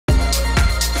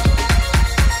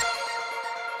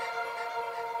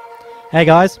Hey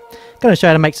guys, going to show you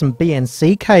how to make some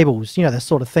BNC cables, you know, the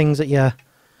sort of things that you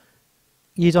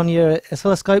use on your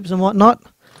oscilloscopes and whatnot.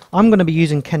 I'm going to be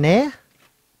using Canare,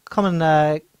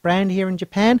 common brand here in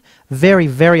Japan. Very,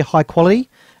 very high quality,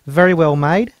 very well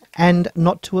made, and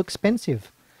not too expensive.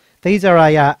 These are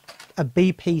a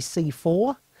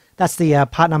BPC4, that's the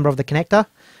part number of the connector.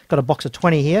 Got a box of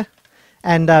 20 here,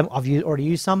 and I've already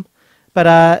used some.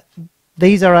 But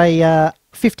these are a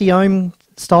 50 ohm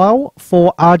style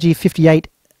for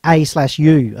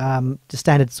RG58A/U, the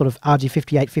standard sort of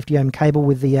RG58 50 ohm cable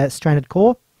with the stranded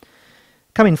core.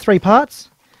 Come in three parts.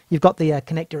 You've got the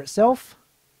connector itself.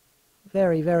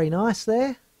 Very, very nice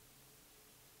there.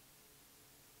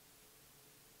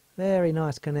 Very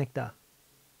nice connector.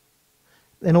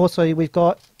 Then also we've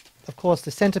got, of course, the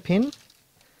center pin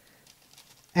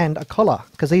and a collar,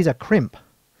 because these are crimp.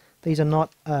 These are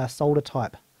not solder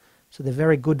type. So they're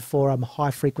very good for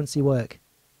high frequency work.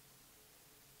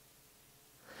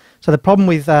 So the problem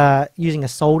with using a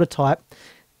solder type,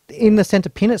 in the center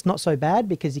pin it's not so bad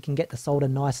because you can get the solder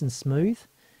nice and smooth,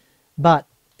 but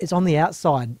it's on the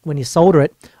outside. When you solder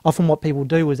it, often what people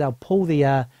do is they'll pull the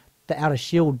outer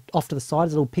shield off to the side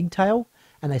as a little pigtail,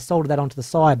 and they solder that onto the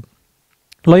side.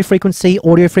 Low frequency,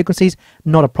 audio frequencies,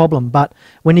 not a problem, but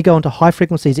when you go into high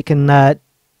frequencies, it can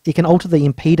alter the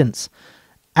impedance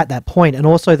at that point, and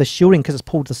also the shielding, because it's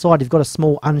pulled to the side, you've got a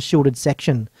small unshielded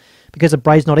section. Because the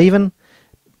braid's not even,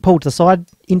 pulled to the side,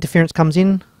 interference comes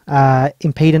in,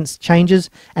 impedance changes,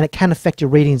 and it can affect your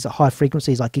readings at high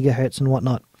frequencies like gigahertz and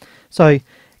whatnot. So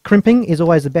crimping is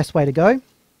always the best way to go.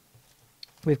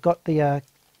 We've got the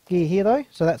gear here though,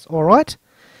 so that's alright.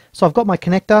 So I've got my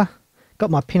connector, got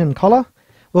my pin and collar.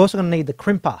 We're also going to need the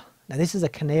crimper. Now this is a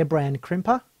Canare brand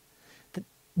crimper.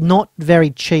 Not very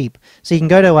cheap. So you can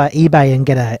go to eBay and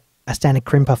get a standard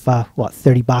crimper for, what,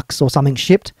 30 bucks or something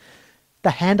shipped. The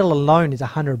handle alone is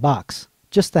 $100.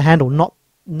 Just the handle, not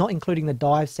including the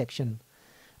dive section.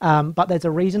 But there's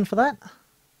a reason for that.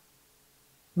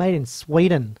 Made in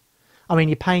Sweden. I mean,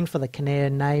 you're paying for the Canare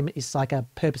name. It's like a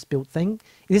purpose-built thing.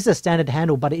 This is a standard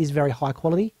handle, but it is very high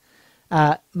quality.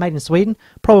 Made in Sweden.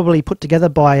 Probably put together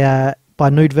by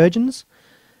nude virgins.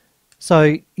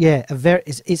 So yeah,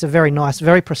 it's a very nice,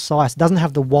 very precise. It doesn't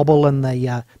have the wobble and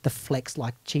the flex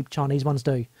like cheap Chinese ones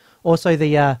do. Also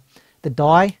the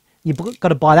die, you've got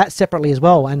to buy that separately as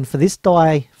well. And for this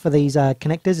die, for these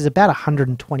connectors, is about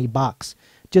 120 bucks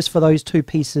just for those two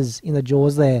pieces in the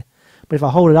jaws there. But if I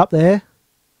hold it up there,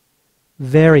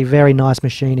 very, very nice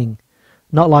machining.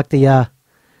 Not like the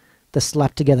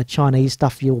slap together Chinese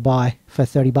stuff you'll buy for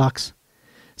 30 bucks.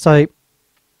 So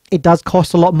it does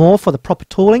cost a lot more for the proper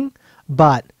tooling,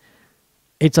 but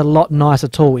it's a lot nicer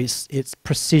tool. It's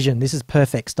precision. This is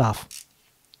perfect stuff.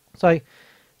 So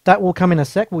that will come in a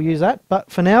sec. We'll use that. But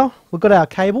for now, we've got our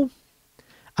cable,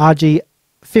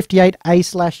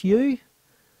 RG58A/U.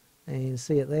 And you can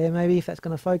see it there maybe, if that's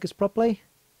going to focus properly.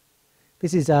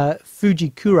 This is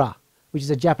Fujikura, which is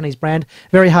a Japanese brand.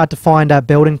 Very hard to find a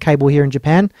Belden cable here in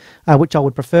Japan, which I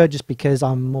would prefer just because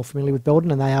I'm more familiar with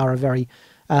Belden and they are a very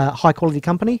high quality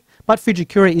company. But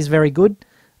Fujikura is very good.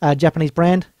 Japanese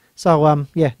brand, so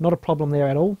yeah, not a problem there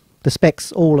at all. The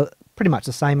specs all pretty much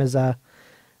the same as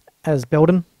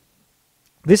Belden.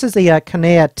 This is the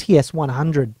Canare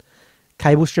TS100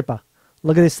 cable stripper.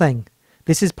 Look at this thing.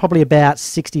 This is probably about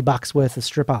 60 bucks worth of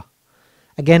stripper.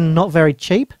 Again, not very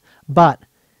cheap, but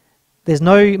there's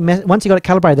no once you got it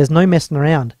calibrated, there's no messing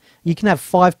around. You can have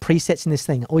 5 presets in this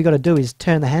thing. All you got to do is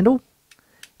turn the handle.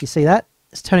 You see that?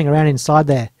 It's turning around inside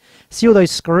there. See all those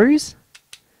screws?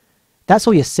 That's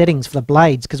all your settings for the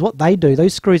blades, because what they do,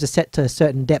 those screws are set to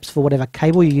certain depths for whatever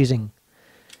cable you're using.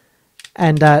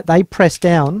 And they press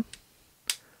down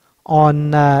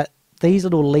on these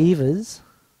little levers.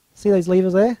 See those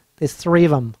levers there? There's 3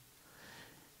 of them.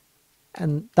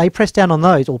 And they press down on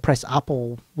those, or press up,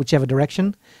 or whichever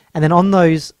direction. And then on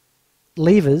those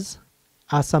levers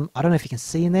are some, I don't know if you can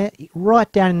see in there,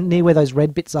 right down near where those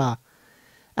red bits are.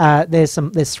 There's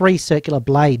 3 circular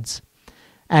blades.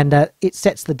 And it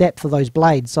sets the depth of those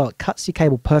blades, so it cuts your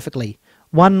cable perfectly.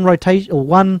 One rotation or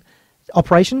one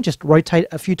operation, just rotate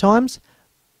a few times,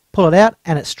 pull it out,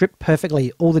 and it's stripped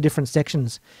perfectly, all the different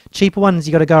sections. Cheaper ones,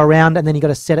 you got to go around, and then you got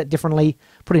to set it differently,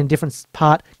 put it in a different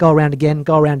part, go around again,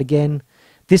 go around again.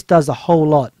 This does a whole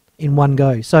lot in one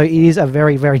go. So it is a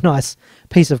very, very nice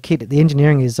piece of kit. The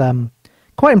engineering is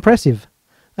quite impressive.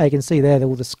 You can see there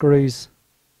all the screws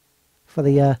for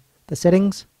the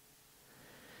settings.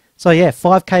 So yeah,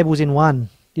 5 cables in one.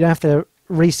 You don't have to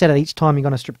reset it each time you're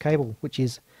going to strip cable, which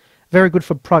is very good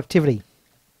for productivity.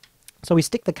 So we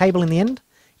stick the cable in the end,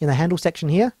 in the handle section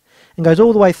here, and goes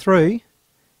all the way through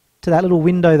to that little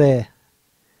window there.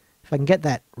 If I can get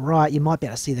that right, you might be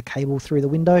able to see the cable through the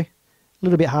window. A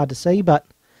little bit hard to see, but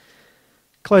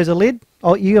close the lid.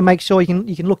 Oh, you can make sure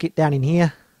you can look it down in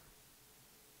here.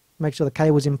 Make sure the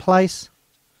cable's in place.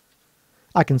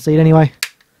 I can see it anyway.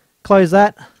 Close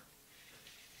that.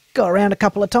 Go around a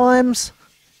couple of times.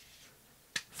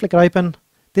 Flick it open.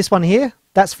 This one here,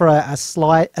 that's for a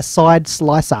side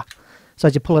slicer. So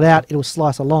as you pull it out, it'll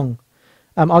slice along.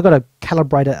 I've got to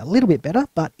calibrate it a little bit better,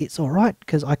 but it's alright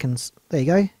because I can... There you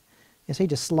go. You see,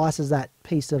 it just slices that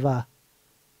piece of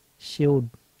shield,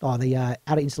 the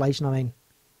outer insulation, I mean,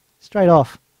 straight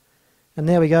off. And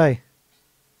there we go.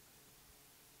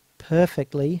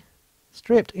 Perfectly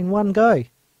stripped in one go.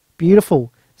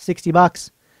 Beautiful.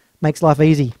 $60. Makes life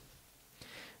easy.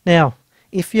 Now,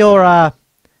 if you're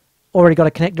already got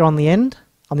a connector on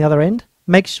the other end,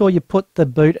 make sure you put the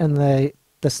boot and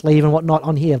the sleeve and whatnot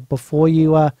on here before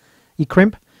you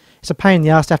crimp. It's a pain in the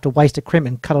ass to have to waste a crimp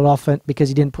and cut it off because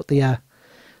you didn't put the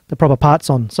proper parts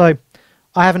on. So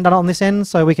I haven't done it on this end,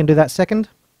 so we can do that second.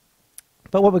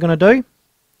 But what we're going to do,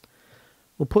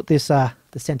 we'll put this the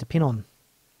center pin on.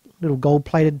 Little gold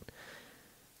plated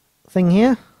thing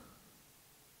here.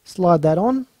 Slide that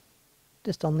on,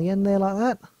 just on the end there like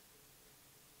that.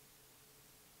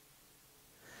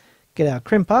 Get our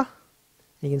crimper.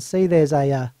 You can see there's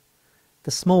the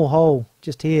small hole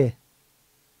just here.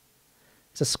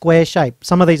 It's a square shape.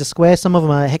 Some of these are square, some of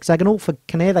them are hexagonal. For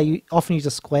Canare, they often use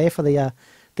a square for the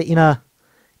inner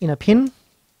pin.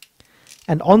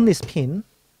 And on this pin,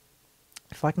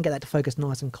 if I can get that to focus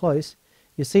nice and close,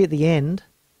 you'll see at the end,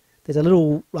 there's a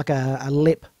little, like a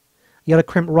lip. You got to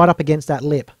crimp right up against that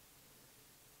lip.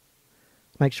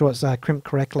 Make sure it's crimped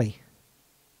correctly.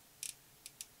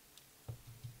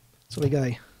 So we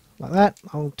go like that.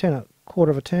 I'll turn it a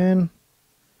quarter of a turn.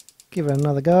 Give it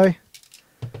another go.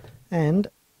 And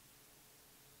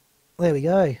there we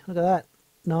go. Look at that.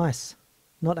 Nice.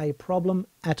 Not a problem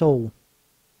at all.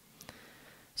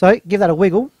 So give that a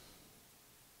wiggle.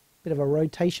 Bit of a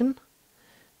rotation.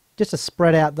 Just to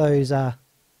spread out those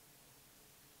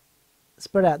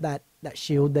spread out that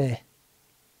shield there.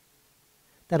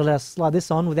 That'll let us slide this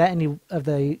on without any of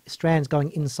the strands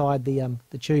going inside the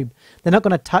tube. They're not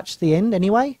going to touch the end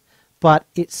anyway, but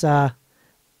it's a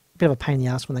bit of a pain in the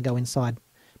ass when they go inside.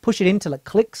 Push it in till it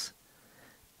clicks.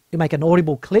 You make an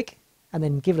audible click, and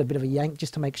then give it a bit of a yank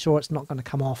just to make sure it's not going to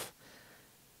come off.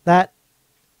 That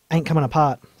ain't coming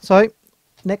apart. So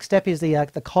next step is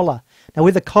the collar. Now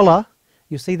with the collar,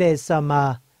 you'll see there's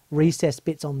some recessed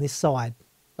bits on this side,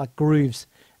 like grooves.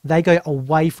 They go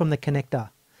away from the connector.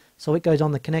 So it goes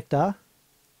on the connector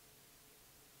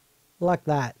like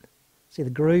that. See the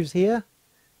grooves here?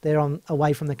 They're on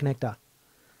away from the connector.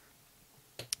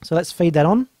 So let's feed that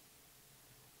on.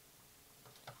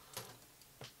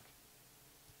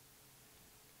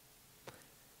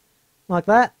 Like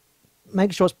that.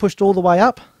 Make sure it's pushed all the way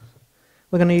up.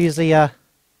 We're going to use the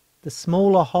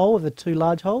smaller hole of the two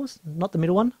large holes, not the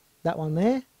middle one, that one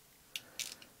there,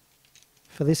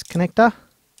 for this connector.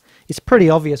 It's pretty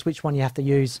obvious which one you have to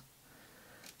use.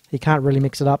 You can't really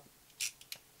mix it up.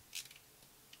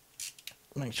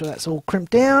 Make sure that's all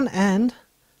crimped down, and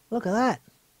look at that.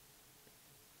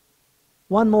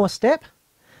 One more step.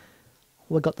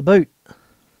 We've got the boot.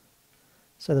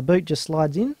 So the boot just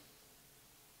slides in.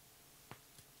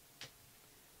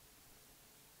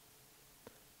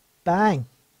 Bang.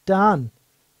 Done.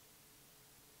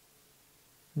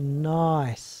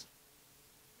 Nice.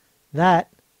 That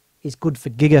is good for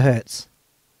gigahertz.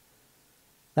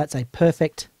 That's a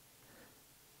perfect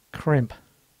crimp.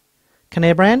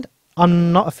 Canare brand.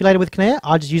 I'm not affiliated with Canare.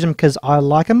 I just use them because I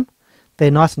like them.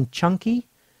 They're nice and chunky.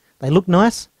 They look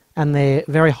nice, and they're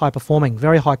very high performing,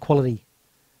 very high quality.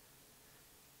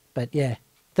 But yeah,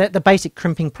 the basic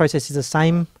crimping process is the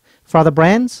same for other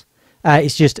brands.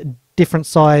 It's just different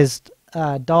sized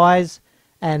dies,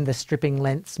 and the stripping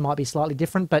lengths might be slightly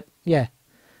different. But yeah,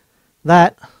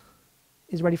 that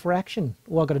is ready for action.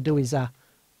 All I've got to do is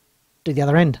do the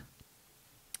other end.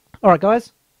 Alright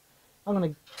guys, I'm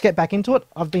going to get back into it.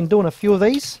 I've been doing a few of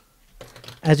these,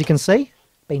 as you can see.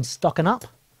 Been stocking up.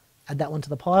 Add that one to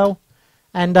the pile.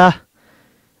 And I'm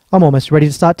almost ready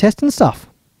to start testing stuff.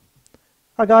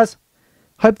 Alright guys,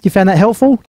 hope you found that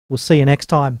helpful. We'll see you next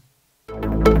time.